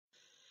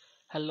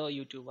Hello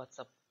YouTube, what's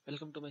up?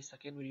 Welcome to my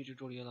second video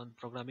tutorial on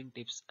programming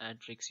tips and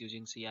tricks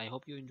using C. I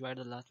hope you enjoyed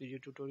the last video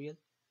tutorial.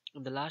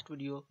 In the last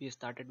video, we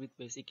started with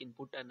basic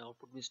input and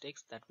output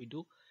mistakes that we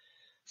do.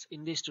 So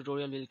in this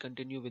tutorial, we'll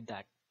continue with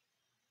that.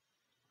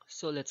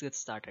 So let's get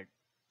started.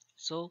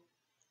 So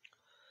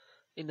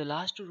in the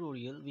last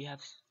tutorial, we have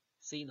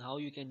seen how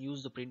you can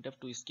use the printf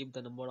to skip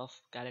the number of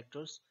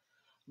characters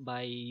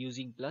by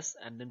using plus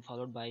and then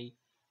followed by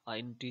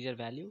integer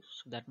value.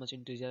 So that much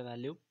integer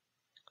value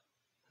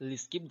will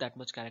skip that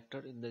much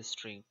character in the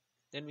string.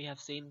 Then we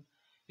have seen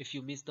if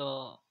you miss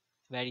the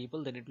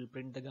variable, then it will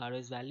print the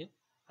garbage value.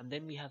 And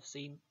then we have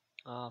seen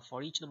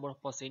for each number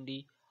of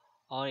 %d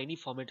or any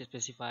format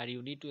specifier,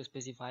 you need to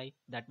specify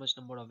that much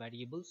number of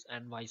variables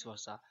and vice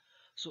versa.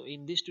 So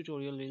in this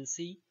tutorial, we'll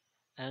see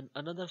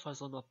another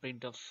version of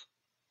printf.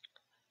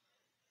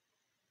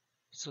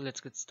 So let's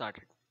get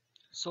started.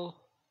 So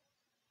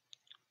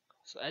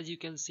as you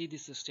can see,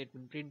 this is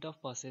statement printf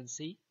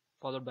 %c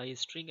followed by a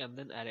string and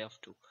then array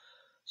of 2.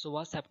 So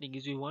what's happening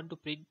is we want to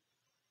print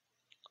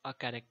a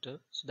character,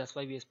 so that's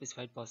why we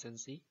specified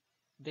 %c.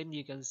 Then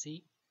you can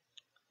see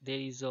there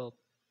is a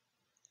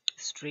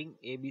string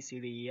a b c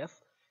d e f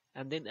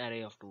and then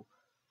array of 2.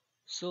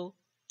 So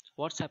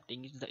what's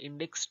happening is the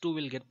index 2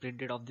 will get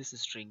printed of this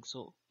string.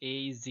 So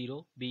a is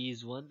 0, b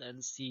is 1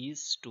 and c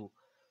is 2.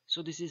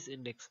 So this is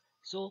index.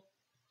 So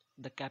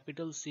the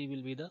capital C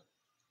will be the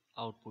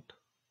output.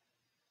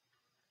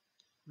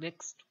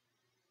 Next,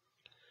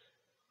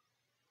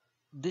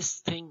 this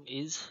thing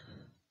is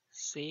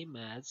same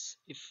as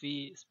if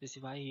we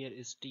specify here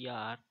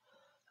str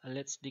and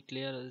let's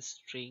declare a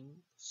string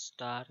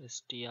star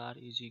str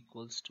is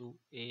equals to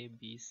a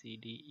b c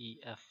d e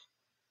f.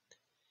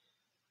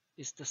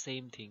 It's the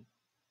same thing,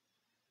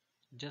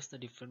 just a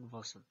different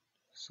version.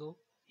 So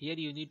here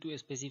you need to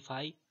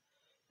specify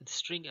the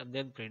string and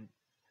then print.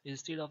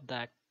 Instead of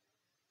that,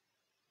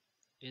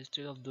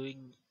 instead of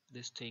doing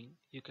this thing,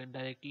 you can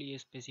directly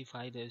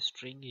specify the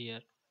string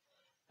here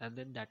and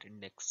then that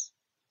index.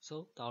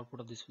 So the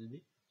output of this will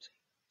be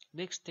same.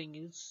 Next thing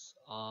is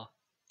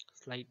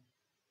slight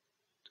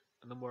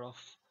number of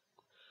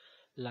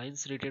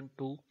lines written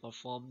to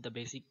perform the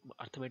basic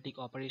arithmetic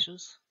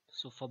operations.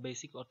 So for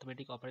basic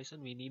arithmetic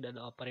operation, we need an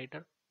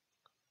operator.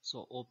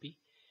 So OP,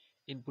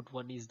 input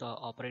 1 is the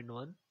operand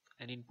 1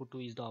 and input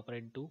 2 is the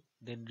operand 2,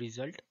 then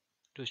result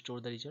to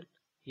store the result.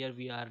 Here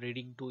we are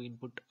reading to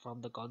input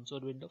from the console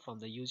window from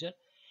the user,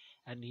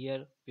 and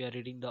here we are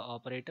reading the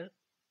operator,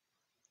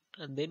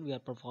 and then we are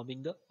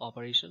performing the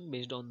operation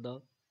based on the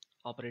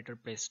operator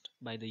pressed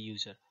by the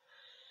user.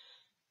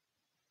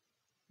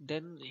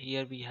 Then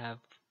here we are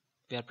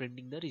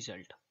printing the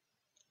result.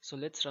 So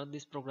let's run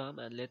this program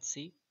and let's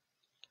see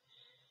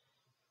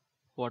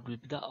what will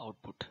be the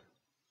output.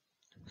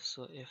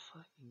 So if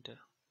I enter,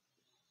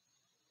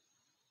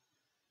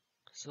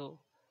 so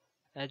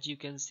as you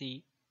can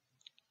see,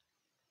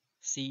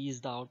 C is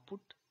the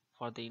output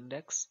for the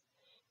index.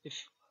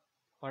 If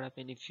what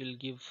happen if you'll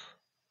give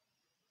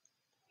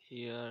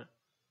here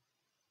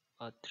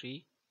a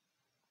 3,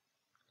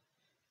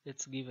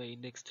 let's give a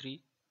index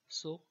 3,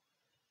 so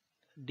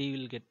D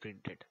will get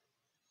printed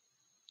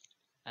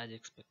as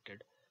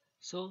expected.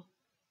 So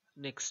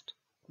next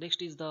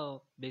is the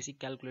basic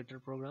calculator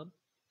program.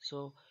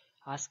 So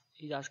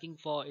is asking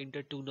for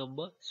enter 2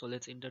 number, so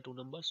let's enter 2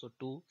 numbers. So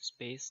 2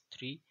 space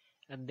 3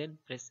 and then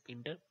press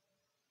enter.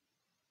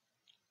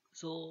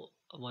 So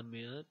 1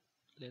 minute,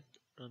 let's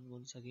run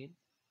once again.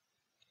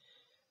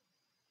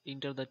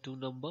 Enter the 2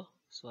 number,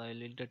 so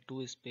I'll enter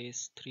 2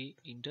 space 3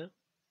 enter.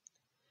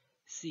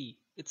 See,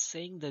 it's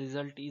saying the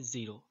result is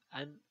 0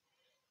 and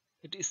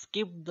it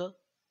skipped the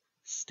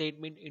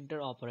statement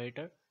enter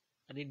operator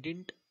and it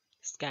didn't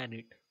scan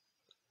it.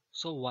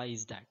 So why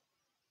is that?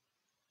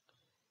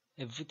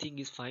 Everything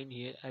is fine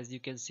here. As you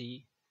can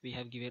see, we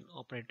have given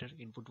operator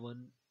input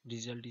 1,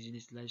 result is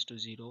initialized to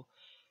 0,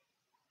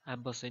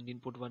 ampersand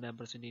input 1,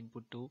 ampersand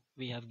input 2,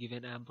 we have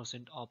given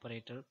ampersand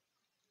operator.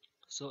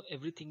 So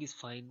everything is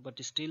fine,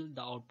 but still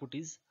the output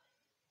is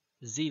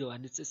 0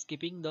 and it's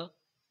skipping the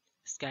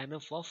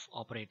scanf of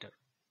operator.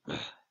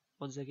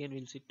 Once again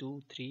we'll see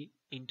 2, 3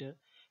 enter.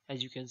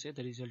 As you can see,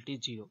 the result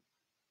is 0.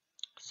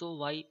 So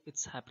why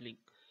it's happening?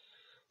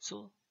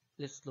 So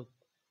let's look.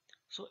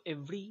 So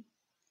every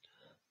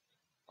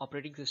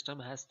operating system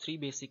has 3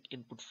 basic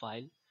input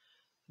file.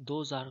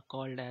 Those are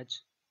called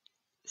as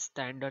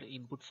standard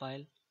input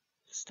file,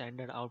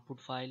 standard output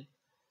file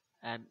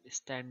and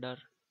standard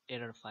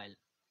error file.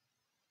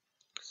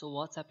 So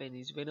what's happened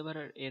is whenever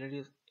an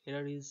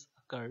error is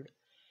occurred,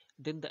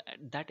 then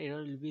that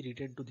error will be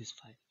written to this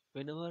file.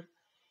 Whenever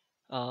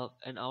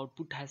an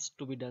output has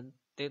to be done,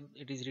 then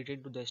it is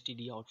written to the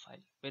std out file.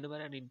 Whenever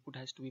an input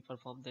has to be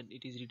performed, then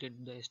it is written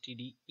to the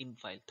std in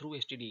file through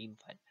std in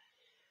file.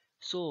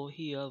 So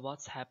here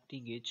what's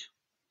happening is,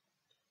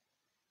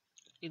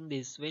 in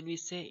this when we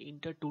say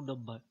enter 2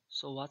 number,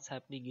 so what's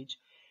happening is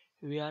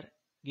we are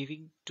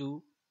giving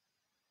 2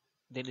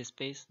 then a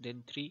space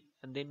then 3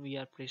 and then we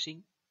are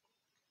pressing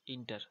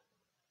enter,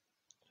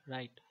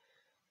 right?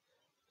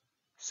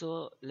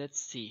 So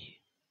let's see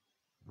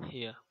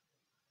here.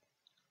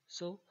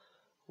 So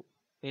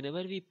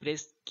whenever we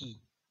press key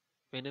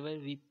whenever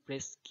we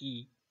press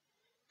key,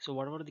 so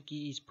whatever the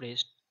key is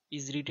pressed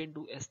is written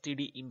to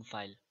std in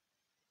file.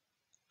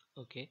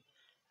 Okay,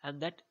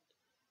 and that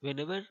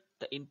whenever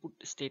the input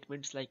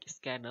statements like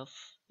scanf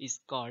is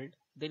called,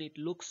 then it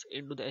looks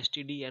into the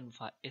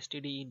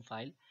std in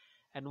file,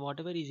 and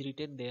whatever is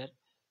written there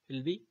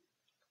will be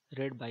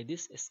read by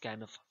this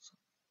scanf function.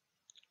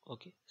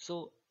 Okay,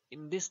 so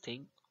in this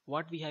thing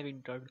what we have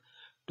entered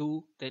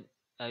 2, then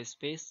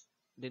space,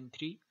 then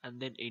 3, and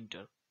then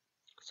enter.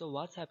 So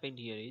what's happened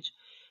here is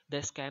the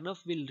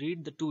scanf will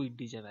read the two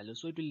integer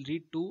values, so it will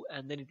read 2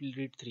 and then it will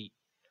read 3.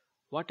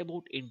 What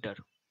about enter?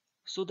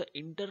 So the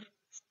enter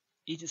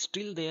is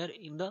still there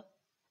in the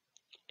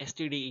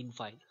std in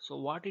file. So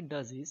what it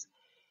does is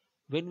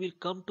when we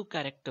come to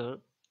character,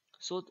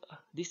 so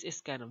this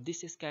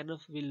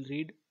scanf will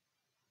read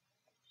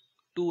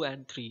 2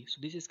 and 3. So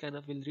this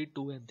scanf will read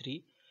 2 and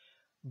 3,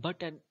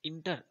 but an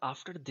enter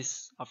after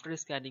this, after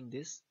scanning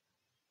this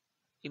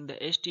in the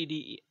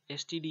std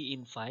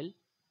in file,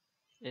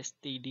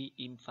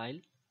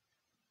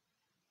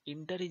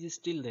 enter is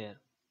still there.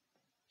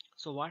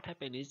 So what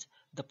happen is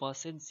the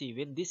percent c,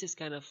 when this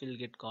scanf will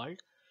get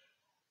called,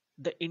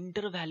 the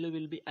enter value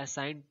will be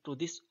assigned to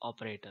this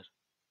operator.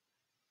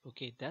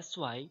 Okay, that's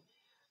why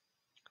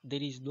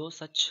there is no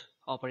such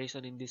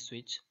operation in this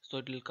switch. So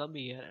it will come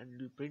here and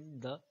it will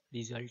print the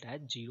result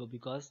as 0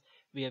 because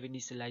we have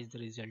initialized the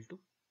result to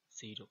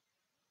 0.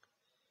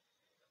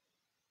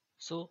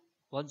 So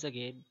once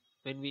again,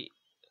 when we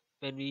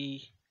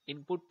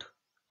input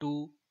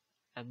 2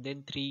 and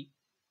then 3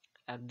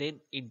 and then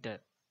enter,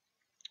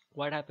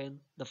 what happened?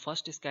 The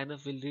first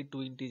scanf will read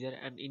two integer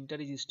and enter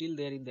is still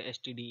there in the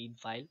std in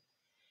file,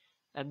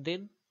 and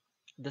then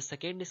the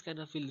second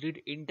scanf will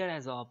read enter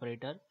as an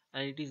operator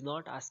and it is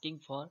not asking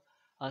for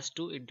us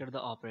to enter the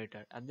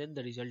operator, and then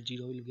the result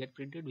 0 will get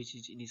printed, which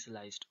is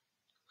initialized.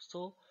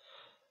 So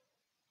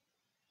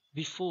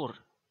before,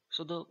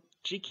 so the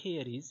trick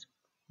here is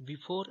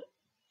before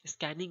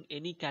scanning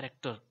any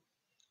character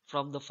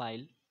from the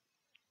file,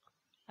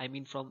 I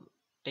mean from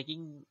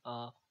taking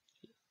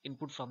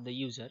input from the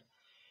user,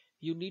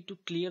 you need to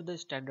clear the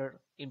standard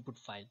input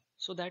file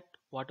so that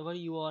whatever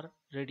you are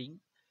reading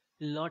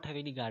will not have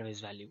any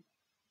garbage value.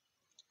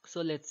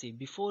 So let's see,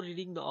 before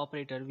reading the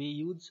operator we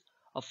use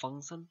a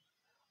function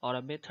or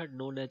a method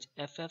known as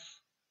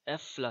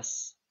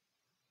fflush,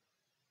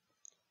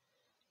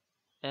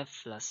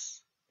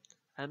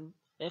 and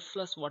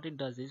fflush, what it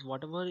does is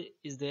whatever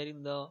is there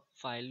in the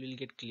file will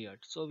get cleared.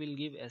 So we'll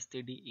give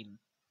std in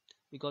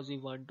because we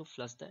want to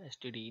flush the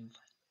std in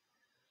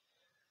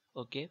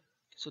file. Okay,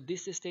 so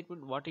this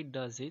statement what it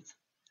does is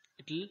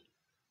it will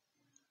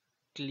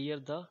clear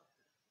the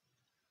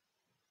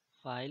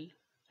file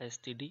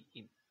std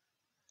in.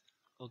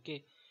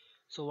 Okay,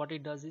 so what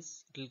it does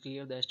is it will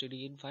clear the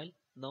std in file.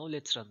 Now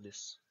let's run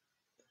this.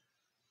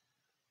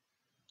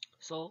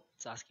 So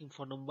it's asking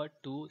for number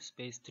 2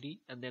 space 3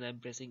 and then I'm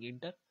pressing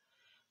enter.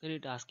 Then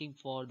it's asking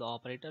for the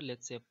operator,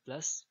 let's say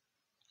plus,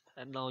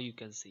 and now you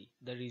can see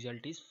the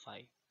result is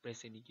 5.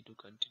 Press any key to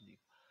continue.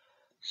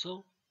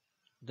 So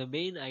the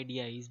main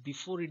idea is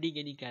before reading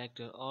any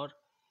character, or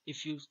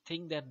if you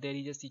think that there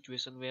is a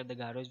situation where the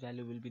garbage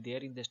value will be there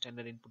in the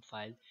standard input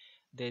file,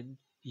 then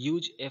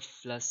use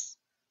fflush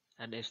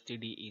and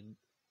std in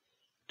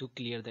to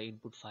clear the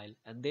input file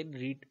and then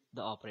read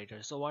the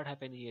operator. So what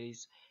happened here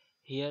is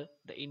here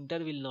the enter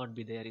will not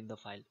be there in the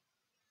file.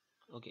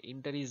 Okay,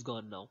 enter is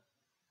gone now.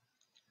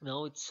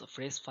 Now it's a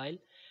fresh file,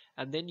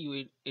 and then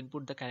you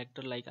input the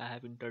character like I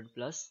have entered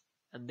plus,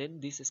 and then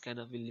this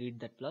scanf will read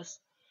that plus,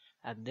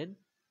 and then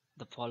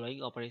the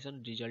following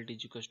operation result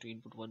is equals to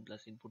input 1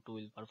 plus input 2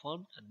 will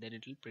perform, and then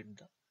it will print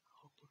the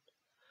output.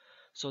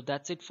 So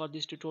that's it for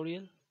this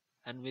tutorial,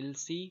 and we'll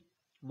see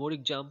more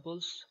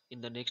examples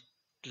in the next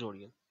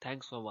tutorial.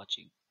 Thanks for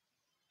watching.